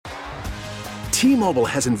T-Mobile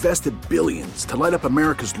has invested billions to light up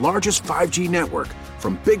America's largest 5G network,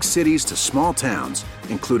 from big cities to small towns,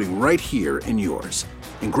 including right here in yours.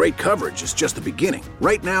 And great coverage is just the beginning.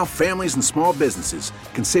 Right now, families and small businesses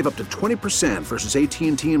can save up to 20% versus AT&T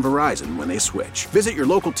and Verizon when they switch. Visit your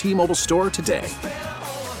local T-Mobile store today.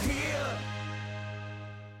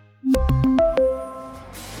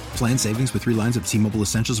 Plan savings with 3 lines of T-Mobile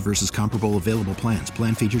Essentials versus comparable available plans.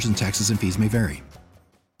 Plan features and taxes and fees may vary.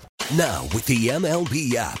 Now, with the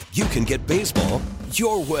MLB app, you can get baseball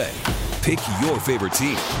your way. Pick your favorite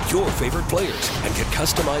team, your favorite players, and get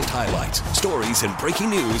customized highlights, stories, and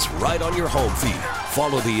breaking news right on your home feed.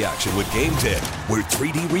 Follow the action with Game Day, where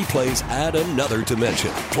 3D replays add another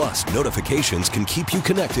dimension. Plus, notifications can keep you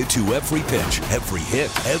connected to every pitch, every hit,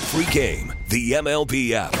 every game. The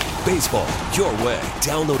MLB app. Baseball your way.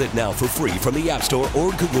 Download it now for free from the App Store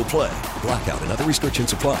or Google Play. Blackout and other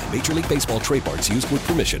restrictions apply. Major League Baseball trademarks used with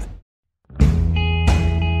permission.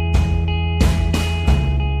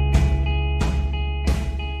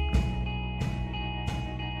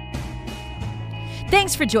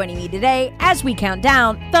 Thanks for joining me today as we count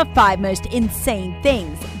down the 5 most insane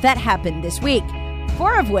things that happened this week,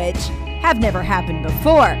 4 of which have never happened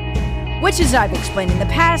before, which, as I've explained in the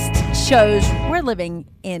past, shows we're living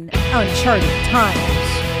in uncharted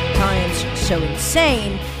times so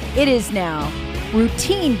insane it is now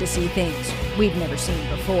routine to see things we've never seen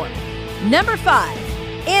before. Number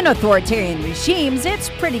 5. In authoritarian regimes, it's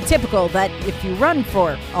pretty typical that if you run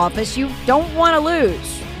for office, you don't want to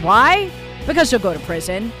lose. Why? Because you'll go to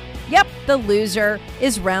prison. Yep, the loser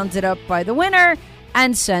is rounded up by the winner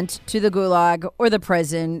and sent to the gulag or the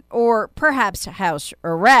prison or perhaps house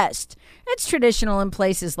arrest. It's traditional in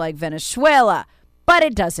places like Venezuela, but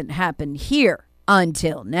it doesn't happen here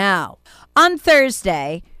until now. On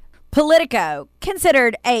Thursday, Politico,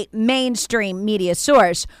 considered a mainstream media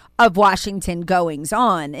source of Washington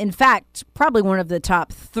goings-on, in fact, probably one of the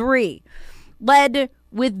top 3, led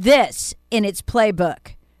with this in its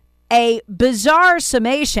playbook: a bizarre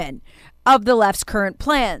summation of the left's current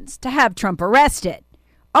plans to have Trump arrested.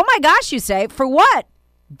 Oh my gosh, you say, for what?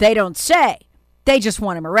 They don't say. They just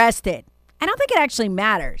want him arrested. I don't think it actually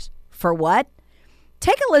matters. For what?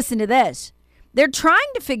 Take a listen to this. They're trying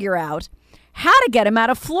to figure out how to get him out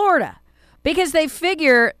of Florida because they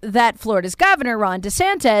figure that Florida's governor, Ron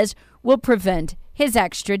DeSantis, will prevent his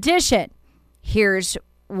extradition. Here's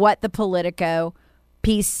what the Politico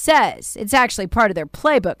piece says. It's actually part of their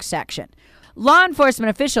playbook section. Law enforcement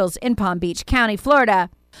officials in Palm Beach County, Florida,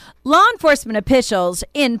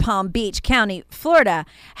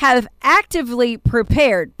 have actively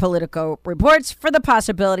prepared, Politico reports, for the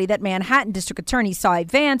possibility that Manhattan District Attorney Cy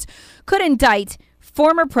Vance could indict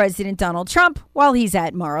former President Donald Trump while he's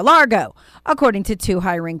at Mar-a-Lago, according to 2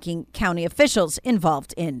 high-ranking county officials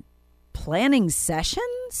involved in planning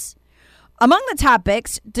sessions. Among the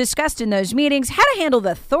topics discussed in those meetings, how to handle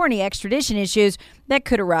the thorny extradition issues that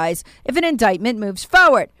could arise if an indictment moves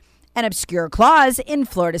forward. An obscure clause in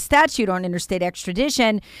Florida statute on interstate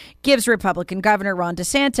extradition gives Republican Governor Ron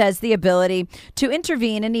DeSantis the ability to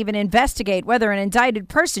intervene and even investigate whether an indicted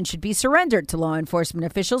person should be surrendered to law enforcement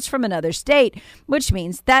officials from another state, which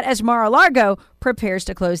means that as Mar-a-Lago prepares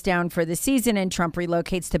to close down for the season and Trump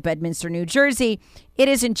relocates to Bedminster, New Jersey, it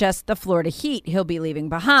isn't just the Florida heat he'll be leaving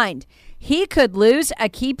behind. He could lose a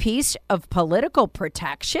key piece of political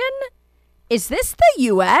protection? Is this the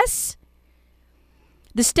U.S.?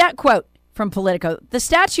 Quote from Politico, the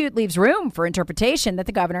statute leaves room for interpretation that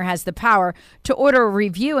the governor has the power to order a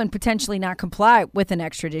review and potentially not comply with an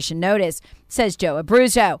extradition notice, says Joe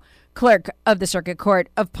Abruzzo, clerk of the Circuit Court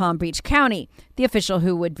of Palm Beach County, the official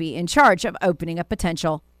who would be in charge of opening a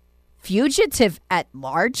potential fugitive at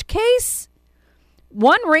large case.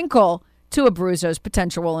 One wrinkle to Abruzzo's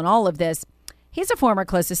potential role in all of this: he's a former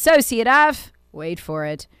close associate of, wait for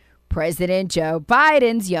it, President Joe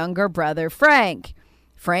Biden's younger brother, Frank.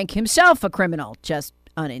 Frank himself a criminal, just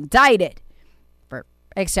unindicted, for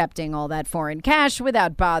accepting all that foreign cash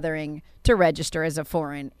without bothering to register as a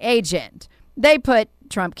foreign agent. They put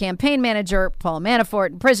Trump campaign manager Paul Manafort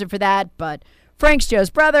in prison for that, but Frank's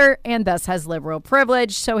Joe's brother and thus has liberal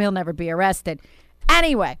privilege, so he'll never be arrested.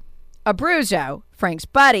 Anyway, Abruzzo, Frank's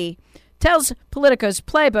buddy, tells Politico's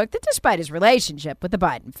playbook that despite his relationship with the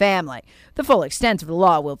Biden family, the full extent of the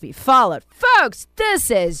law will be followed. Folks,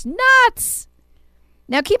 this is nuts!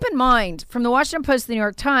 Now, keep in mind, from the Washington Post to the New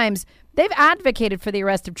York Times, they've advocated for the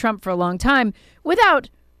arrest of Trump for a long time without,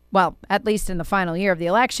 well, at least in the final year of the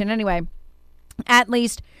election anyway,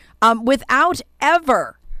 without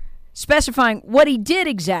ever specifying what he did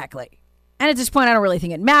exactly. And at this point, I don't really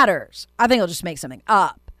think it matters. I think he'll just make something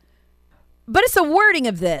up. But it's the wording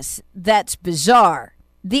of this that's bizarre.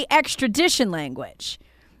 The extradition language.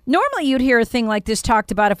 Normally you'd hear a thing like this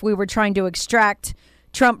talked about if we were trying to extract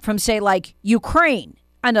Trump from, say, like Ukraine,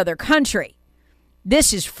 another country.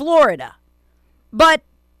 This is Florida. But,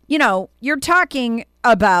 you're talking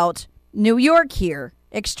about New York here,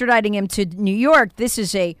 extraditing him to New York. This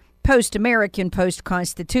is a post-American,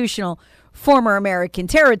 post-constitutional, former American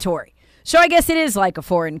territory. So I guess it is like a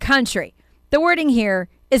foreign country. The wording here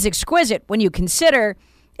is exquisite when you consider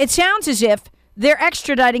it sounds as if they're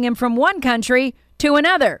extraditing him from one country to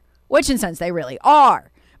another, which in a sense they really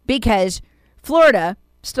are, because Florida,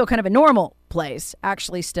 still kind of a normal place,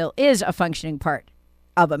 actually still is a functioning part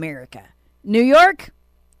of America. New York,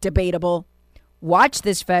 debatable. Watch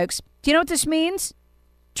this, folks. Do you know what this means?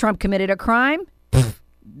 Trump committed a crime?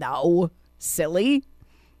 No. Silly.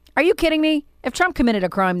 Are you kidding me? If Trump committed a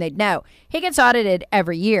crime, they'd know. He gets audited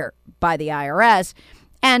every year by the IRS,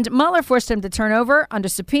 and Mueller forced him to turn over under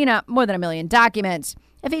subpoena more than 1 million documents.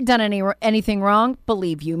 If he'd done anything wrong,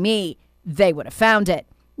 believe you me, they would have found it.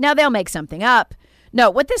 Now they'll make something up.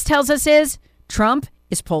 No, what this tells us is Trump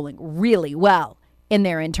is polling really well in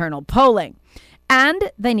their internal polling.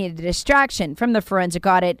 And they needed a distraction from the forensic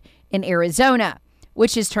audit in Arizona,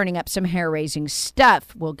 which is turning up some hair-raising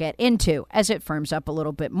stuff we'll get into as it firms up a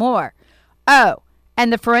little bit more. Oh,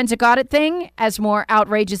 and the forensic audit thing, as more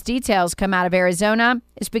outrageous details come out of Arizona,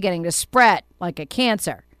 is beginning to spread like a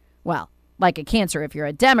cancer. Well, like a cancer if you're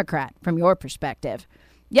a Democrat, from your perspective.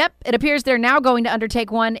 Yep, it appears they're now going to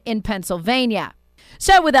undertake one in Pennsylvania.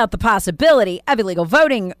 So without the possibility of illegal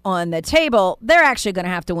voting on the table, they're actually going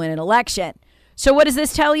to have to win an election. So what does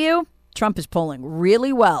this tell you? Trump is polling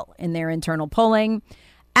really well in their internal polling.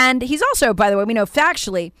 And he's also, by the way, we know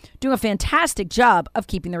factually, doing a fantastic job of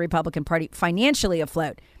keeping the Republican Party financially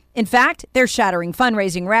afloat. In fact, they're shattering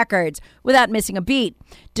fundraising records without missing a beat,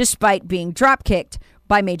 despite being drop-kicked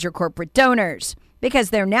by major corporate donors, because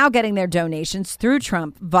they're now getting their donations through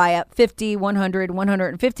Trump via $50, $100,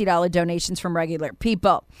 $150 donations from regular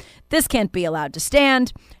people. This can't be allowed to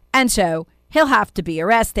stand, and so he'll have to be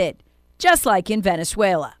arrested, just like in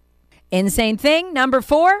Venezuela. Insane Thing number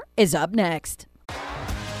 4 is up next.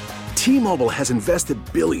 T-Mobile has invested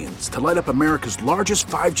billions to light up America's largest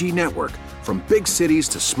 5G network, from big cities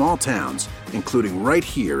to small towns, including right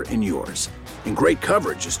here in yours. And great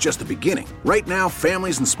coverage is just the beginning. Right now,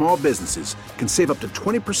 families and small businesses can save up to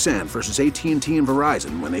 20% versus AT&T and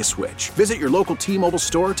Verizon when they switch. Visit your local T-Mobile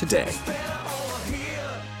store today.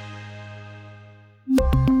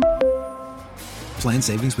 Plan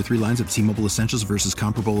savings with 3 lines of T-Mobile Essentials versus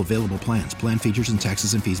comparable available plans. Plan features and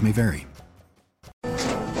taxes and fees may vary.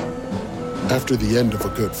 After the end of a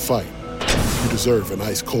good fight, you deserve an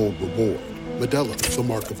ice-cold reward. Modelo is the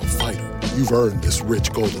mark of a fighter. You've earned this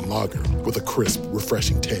rich golden lager with a crisp,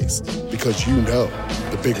 refreshing taste. Because you know,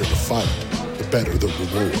 the bigger the fight, the better the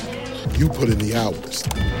reward. You put in the hours,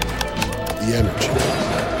 the energy,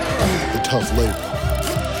 the tough labor.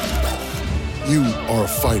 You are a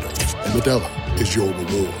fighter, and Modelo is your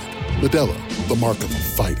reward. Modelo, the mark of a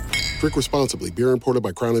fighter. Drink responsibly. Beer imported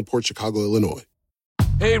by Crown Imports, Chicago, Illinois.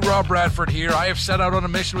 Hey, Rob Bradford here. I have set out on a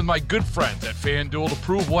mission with my good friends at FanDuel to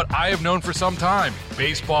prove what I have known for some time.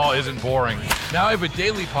 Baseball isn't boring. Now I have a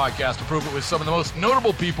daily podcast to prove it with some of the most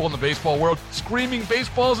notable people in the baseball world, screaming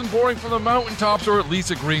baseball isn't boring from the mountaintops, or at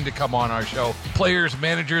least agreeing to come on our show. Players,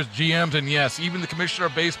 managers, GMs, and yes, even the commissioner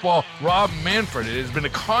of baseball, Rob Manfred. It has been a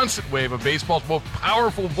constant wave of baseball's most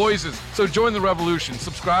powerful voices. So join the revolution.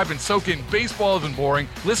 Subscribe and soak in Baseball Isn't Boring.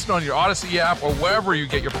 Listen on your Odyssey app or wherever you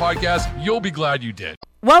get your podcasts. You'll be glad you did.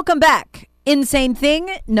 Welcome back. Insane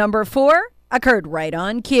Thing number 4 occurred right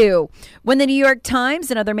on cue when the New York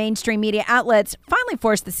Times and other mainstream media outlets finally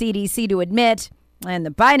forced the CDC to admit, and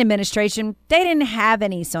the Biden administration, they didn't have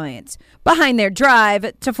any science behind their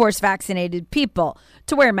drive to force vaccinated people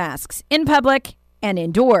to wear masks in public and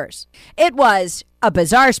indoors. It was a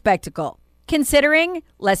bizarre spectacle, considering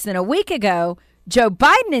less than a week ago, Joe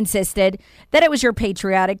Biden insisted that it was your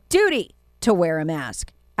patriotic duty to wear a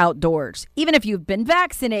mask outdoors, even if you've been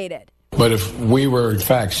vaccinated. But if we were, in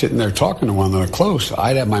fact, sitting there talking to one another close,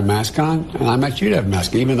 I'd have my mask on, and I bet you'd have a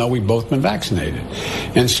mask, even though we've both been vaccinated.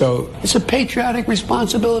 And so it's a patriotic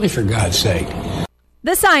responsibility, for God's sake.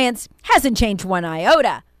 The science hasn't changed one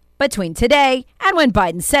iota between today and when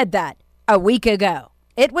Biden said that a week ago.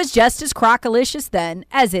 It was just as crocalicious then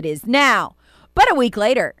as it is now. But a week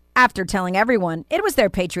later, after telling everyone it was their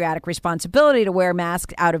patriotic responsibility to wear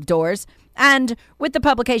masks out of doors, and with the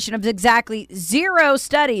publication of exactly 0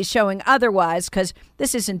 studies showing otherwise, because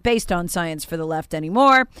this isn't based on science for the left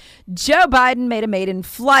anymore, Joe Biden made a maiden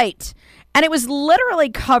flight. And it was literally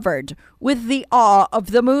covered with the awe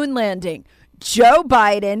of the moon landing. Joe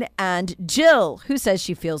Biden and Jill, who says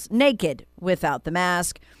she feels naked without the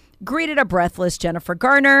mask, greeted a breathless Jennifer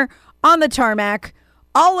Garner on the tarmac,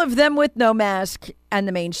 all of them with no mask, and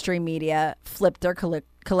the mainstream media flipped their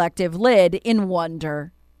collective lid in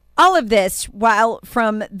wonder. All of this while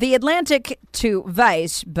from The Atlantic to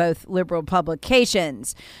Vice, both liberal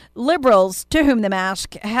publications, liberals to whom the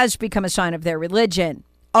mask has become a sign of their religion,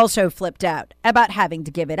 also flipped out about having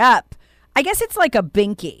to give it up. I guess it's like a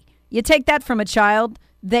binky. You take that from a child,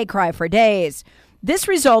 they cry for days. This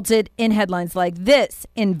resulted in headlines like this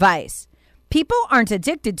in Vice. People aren't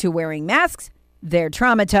addicted to wearing masks, they're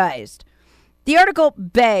traumatized. The article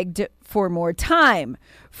begged for more time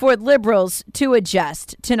for liberals to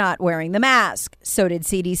adjust to not wearing the mask. So did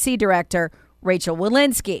CDC Director Rachel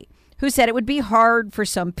Walensky, who said it would be hard for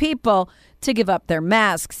some people to give up their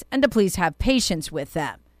masks and to please have patience with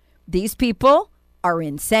them. These people are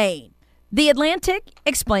insane. The Atlantic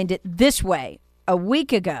explained it this way a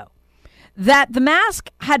week ago, that the mask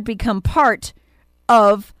had become part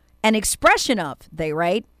of an expression of, they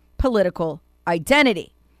write, political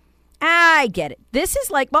identity. I get it. This is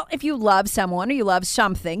like, well, if you love someone or you love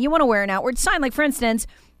something, you want to wear an outward sign. Like, for instance,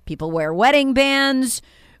 people wear wedding bands.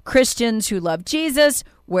 Christians who love Jesus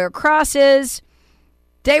wear crosses.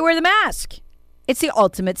 They wear the mask. It's the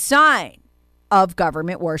ultimate sign of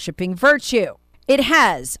government worshiping virtue. It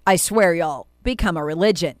has, I swear y'all, become a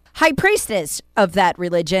religion. High priestess of that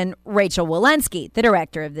religion, Rachel Walensky, the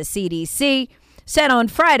director of the CDC, said on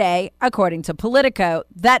Friday, according to Politico,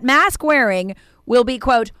 that mask wearing will be,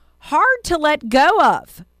 quote, hard to let go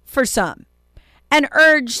of for some, and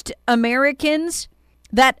urged Americans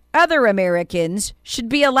that other Americans should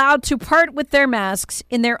be allowed to part with their masks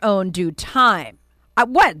in their own due time.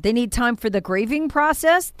 What? They need time for the grieving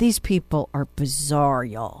process? These people are bizarre,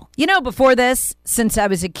 y'all. You know, before this, since I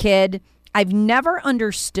was a kid, I've never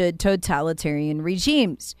understood totalitarian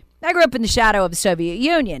regimes. I grew up in the shadow of the Soviet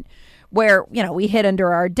Union, where, you know, we hid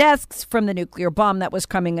under our desks from the nuclear bomb that was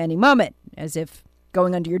coming any moment, as if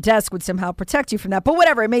going under your desk would somehow protect you from that. But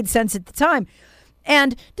whatever, it made sense at the time.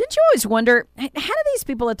 And didn't you always wonder, how do these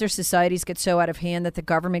people let their societies get so out of hand that the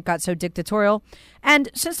government got so dictatorial?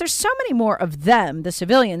 And since there's so many more of them, the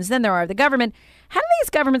civilians, than there are the government, how do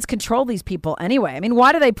these governments control these people anyway? I mean,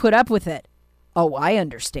 why do they put up with it? Oh, I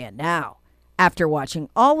understand now. After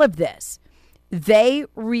watching all of this, they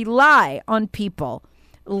rely on people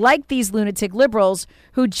like these lunatic liberals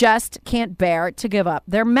who just can't bear to give up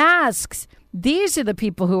their masks. These are the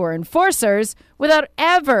people who are enforcers without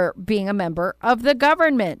ever being a member of the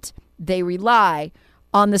government. They rely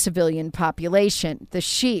on the civilian population, the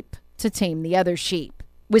sheep, to tame the other sheep,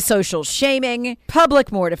 with social shaming,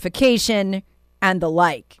 public mortification, and the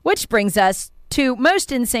like. Which brings us to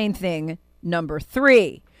most insane thing number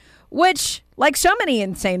 3, which, like so many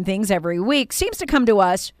insane things every week, seems to come to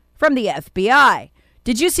us from the FBI.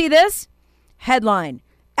 Did you see this? Headline,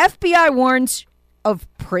 FBI warns of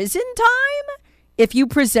prison time if you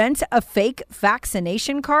present a fake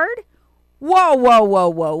vaccination card? Whoa, whoa, whoa,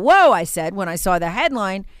 whoa, whoa, I said when I saw the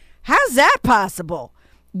headline. How's that possible?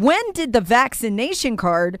 When did the vaccination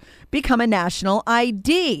card become a national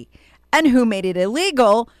ID? And who made it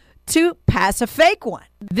illegal to pass a fake one?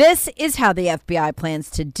 This is how the FBI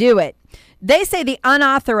plans to do it. They say the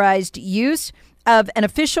unauthorized use of an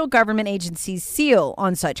official government agency's seal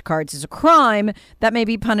on such cards is a crime that may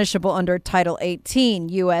be punishable under Title 18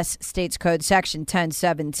 U.S. States Code Section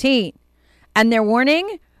 1017. And their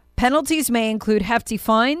warning, penalties may include hefty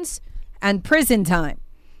fines and prison time.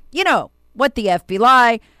 You know, what the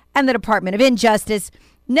FBI and the Department of Injustice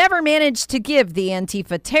never managed to give the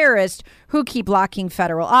Antifa terrorists who keep locking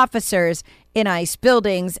federal officers in ICE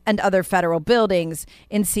buildings and other federal buildings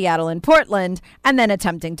in Seattle and Portland, and then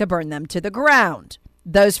attempting to burn them to the ground.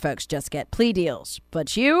 Those folks just get plea deals.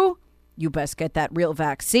 But you best get that real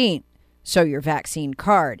vaccine, so your vaccine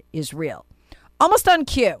card is real. Almost on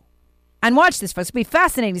cue. And watch this, folks. It'll be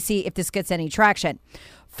fascinating to see if this gets any traction.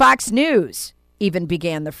 Fox News even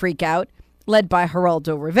began the freak out, led by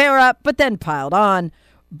Geraldo Rivera, but then piled on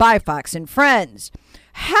by Fox and Friends.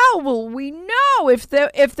 How will we know if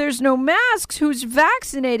there's no masks who's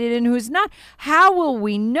vaccinated and who's not? How will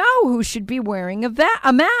we know who should be wearing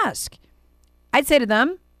a mask? I'd say to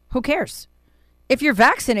them, who cares? If you're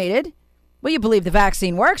vaccinated, well, you believe the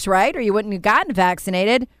vaccine works, right? Or you wouldn't have gotten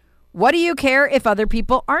vaccinated. What do you care if other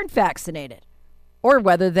people aren't vaccinated? Or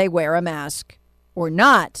whether they wear a mask or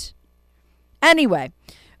not? Anyway,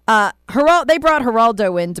 they brought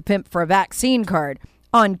Geraldo in to pimp for a vaccine card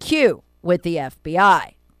on cue with the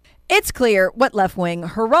FBI. It's clear what left-wing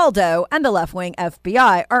Geraldo and the left-wing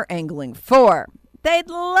FBI are angling for. They'd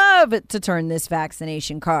love to turn this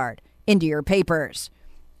vaccination card into your papers,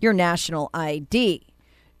 your national ID,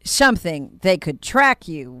 something they could track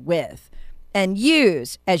you with and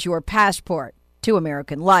use as your passport to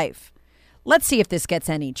American life. Let's see if this gets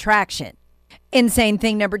any traction. Insane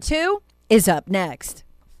thing number 2 is up next.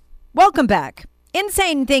 Welcome back.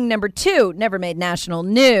 Insane thing number 2 never made national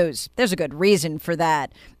news. There's a good reason for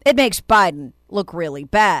that. It makes Biden look really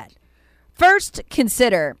bad. First,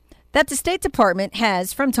 consider that the State Department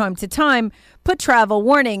has, from time to time, put travel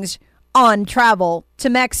warnings on travel to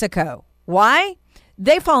Mexico. Why?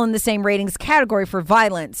 They fall in the same ratings category for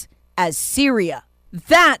violence as Syria.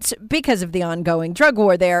 That's because of the ongoing drug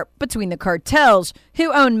war there between the cartels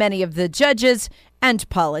who own many of the judges and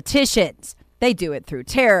politicians. They do it through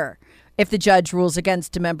terror. If the judge rules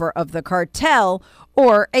against a member of the cartel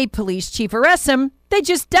or a police chief arrests him, they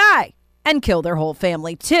just die and kill their whole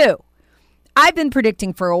family too. I've been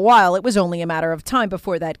predicting for a while it was only a matter of time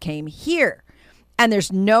before that came here. And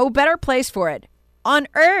there's no better place for it on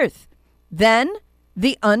earth than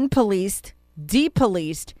the unpoliced,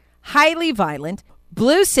 depoliced, highly violent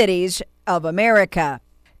blue cities of America.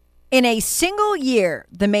 In a single year,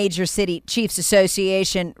 the Major City Chiefs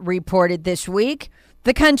Association reported this week,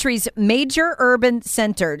 the country's major urban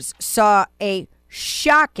centers saw a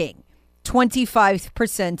shocking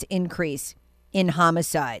 25% increase in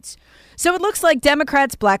homicides. So it looks like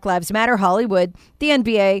Democrats, Black Lives Matter, Hollywood, the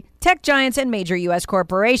NBA, tech giants, and major U.S.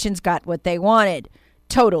 corporations got what they wanted.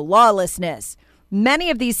 Total lawlessness. Many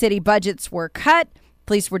of these city budgets were cut,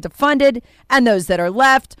 police were defunded, and those that are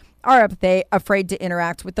left are afraid to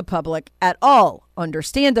interact with the public at all,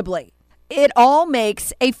 understandably. It all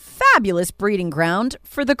makes a fabulous breeding ground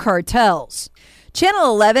for the cartels. Channel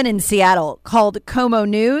 11 in Seattle, called Como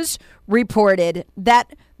News, reported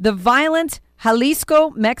that the violent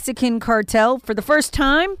Jalisco Mexican cartel, for the first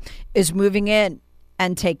time, is moving in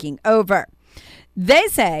and taking over. They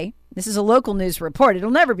say, this is a local news report,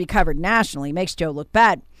 it'll never be covered nationally, makes Joe look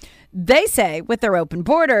bad. They say, with their open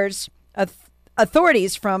borders,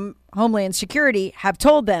 authorities from Homeland Security have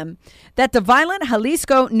told them that the violent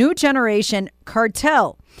Jalisco New Generation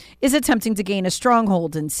cartel is attempting to gain a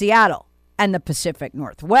stronghold in Seattle and the Pacific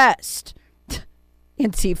Northwest.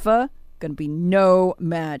 Antifa, going to be no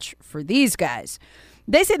match for these guys.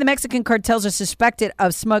 They say the Mexican cartels are suspected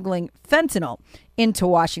of smuggling fentanyl into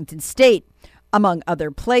Washington state, among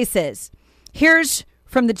other places. Here's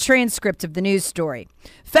from the transcript of the news story.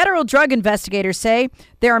 Federal drug investigators say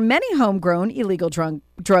there are many homegrown illegal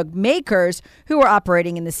drug makers who are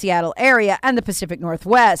operating in the Seattle area and the Pacific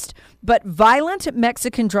Northwest, but violent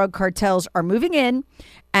Mexican drug cartels are moving in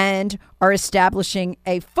and are establishing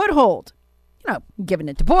a foothold. Giving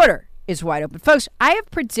it the border is wide open. Folks, I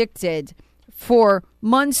have predicted for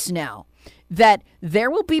months now that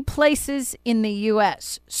there will be places in the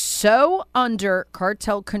U.S. so under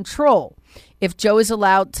cartel control, if Joe is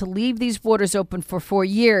allowed to leave these borders open for 4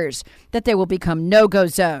 years, that they will become no-go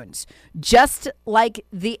zones, just like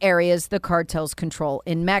the areas the cartels control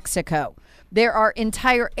in Mexico. There are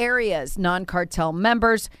entire areas non-cartel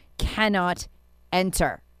members cannot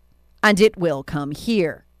enter, and it will come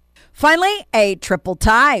here. Finally, a triple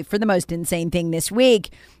tie for the most insane thing this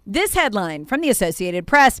week. This headline from the Associated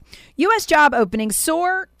Press: U.S. job openings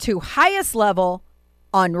soar to highest level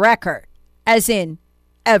on record, as in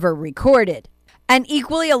ever recorded. An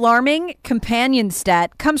equally alarming companion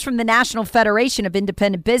stat comes from the National Federation of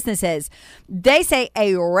Independent Businesses. They say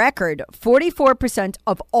a record 44%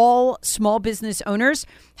 of all small business owners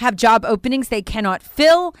have job openings they cannot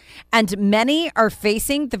fill, and many are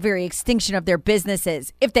facing the very extinction of their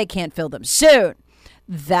businesses if they can't fill them soon.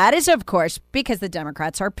 That is, of course, because the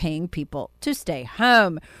Democrats are paying people to stay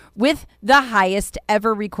home with the highest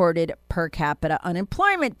ever recorded per capita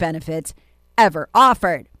unemployment benefits ever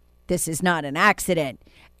offered. This is not an accident.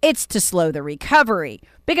 It's to slow the recovery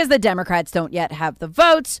because the Democrats don't yet have the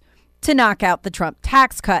votes to knock out the Trump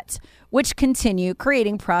tax cuts, which continue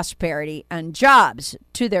creating prosperity and jobs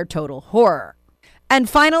to their total horror. And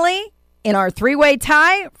finally, in our three-way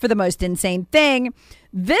tie for the most insane thing,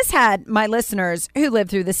 this had my listeners who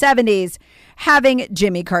lived through the 70s having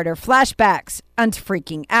Jimmy Carter flashbacks and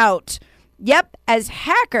freaking out. Yep, as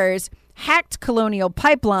hackers hacked Colonial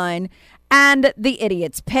Pipeline and the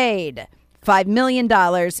idiots paid $5 million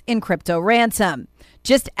in crypto ransom,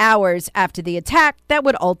 just hours after the attack that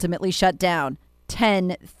would ultimately shut down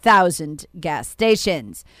 10,000 gas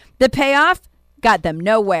stations. The payoff got them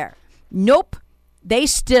nowhere. Nope, they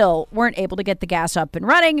still weren't able to get the gas up and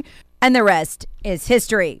running, and the rest is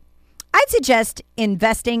history. I'd suggest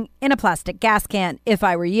investing in a plastic gas can if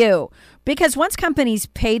I were you, because once companies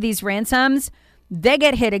pay these ransoms, they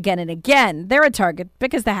get hit again and again. They're a target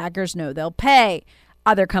because the hackers know they'll pay.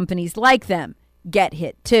 other companies like them get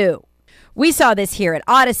hit too. We saw this here at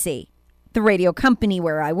Odyssey, the radio company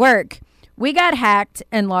where I work. We got hacked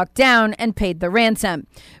and locked down and paid the ransom.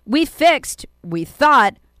 We fixed, we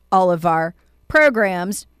thought, all of our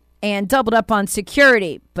programs and doubled up on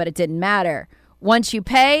security, but it didn't matter. Once you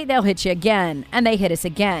pay, they'll hit you again, and they hit us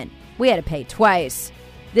again. We had to pay twice.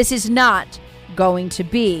 This is not going to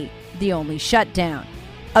be the only shutdown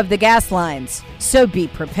of the gas lines, so be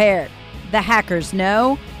prepared. The hackers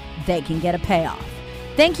know they can get a payoff.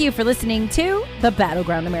 Thank you for listening to the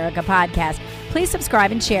Battleground America podcast. Please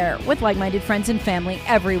subscribe and share with like-minded friends and family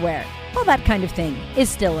everywhere. All that kind of thing is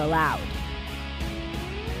still allowed.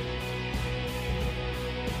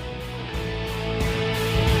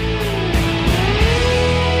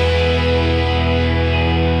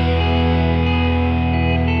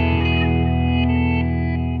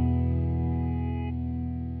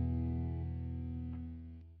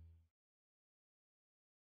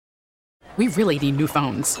 We really need new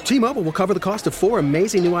phones. T-Mobile will cover the cost of 4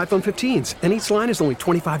 amazing new iPhone 15s, and each line is only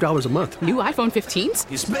 $25 a month. New iPhone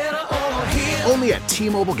 15s? It's better over here. Only at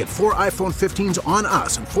T-Mobile, get 4 iPhone 15s on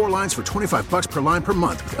us and 4 lines for $25 per line per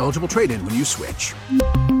month with eligible trade-in when you switch.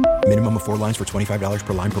 Minimum of 4 lines for $25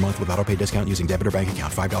 per line per month with autopay discount using debit or bank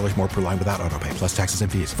account. $5 more per line without autopay, plus taxes and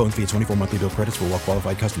fees. Phone fee at 24 monthly bill credits for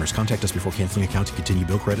well-qualified customers. Contact us before canceling account to continue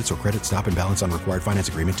bill credits or credit stop and balance on required finance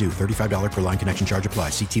agreement due. $35 per line connection charge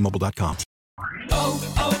applies. See T-Mobile.com.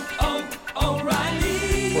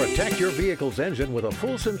 O'Reilly. Protect your vehicle's engine with a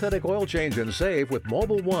full synthetic oil change and save with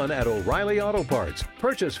Mobil 1 at O'Reilly Auto Parts.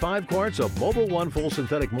 Purchase 5 quarts of Mobil 1 full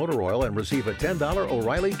synthetic motor oil and receive a $10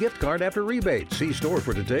 O'Reilly gift card after rebate. See store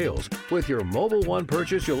for details. With your Mobil 1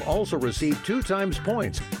 purchase, you'll also receive 2 times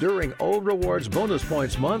points during O Rewards Bonus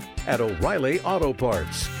Points Month at O'Reilly Auto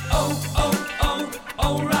Parts.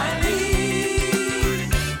 O'Reilly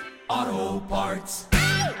Auto Parts.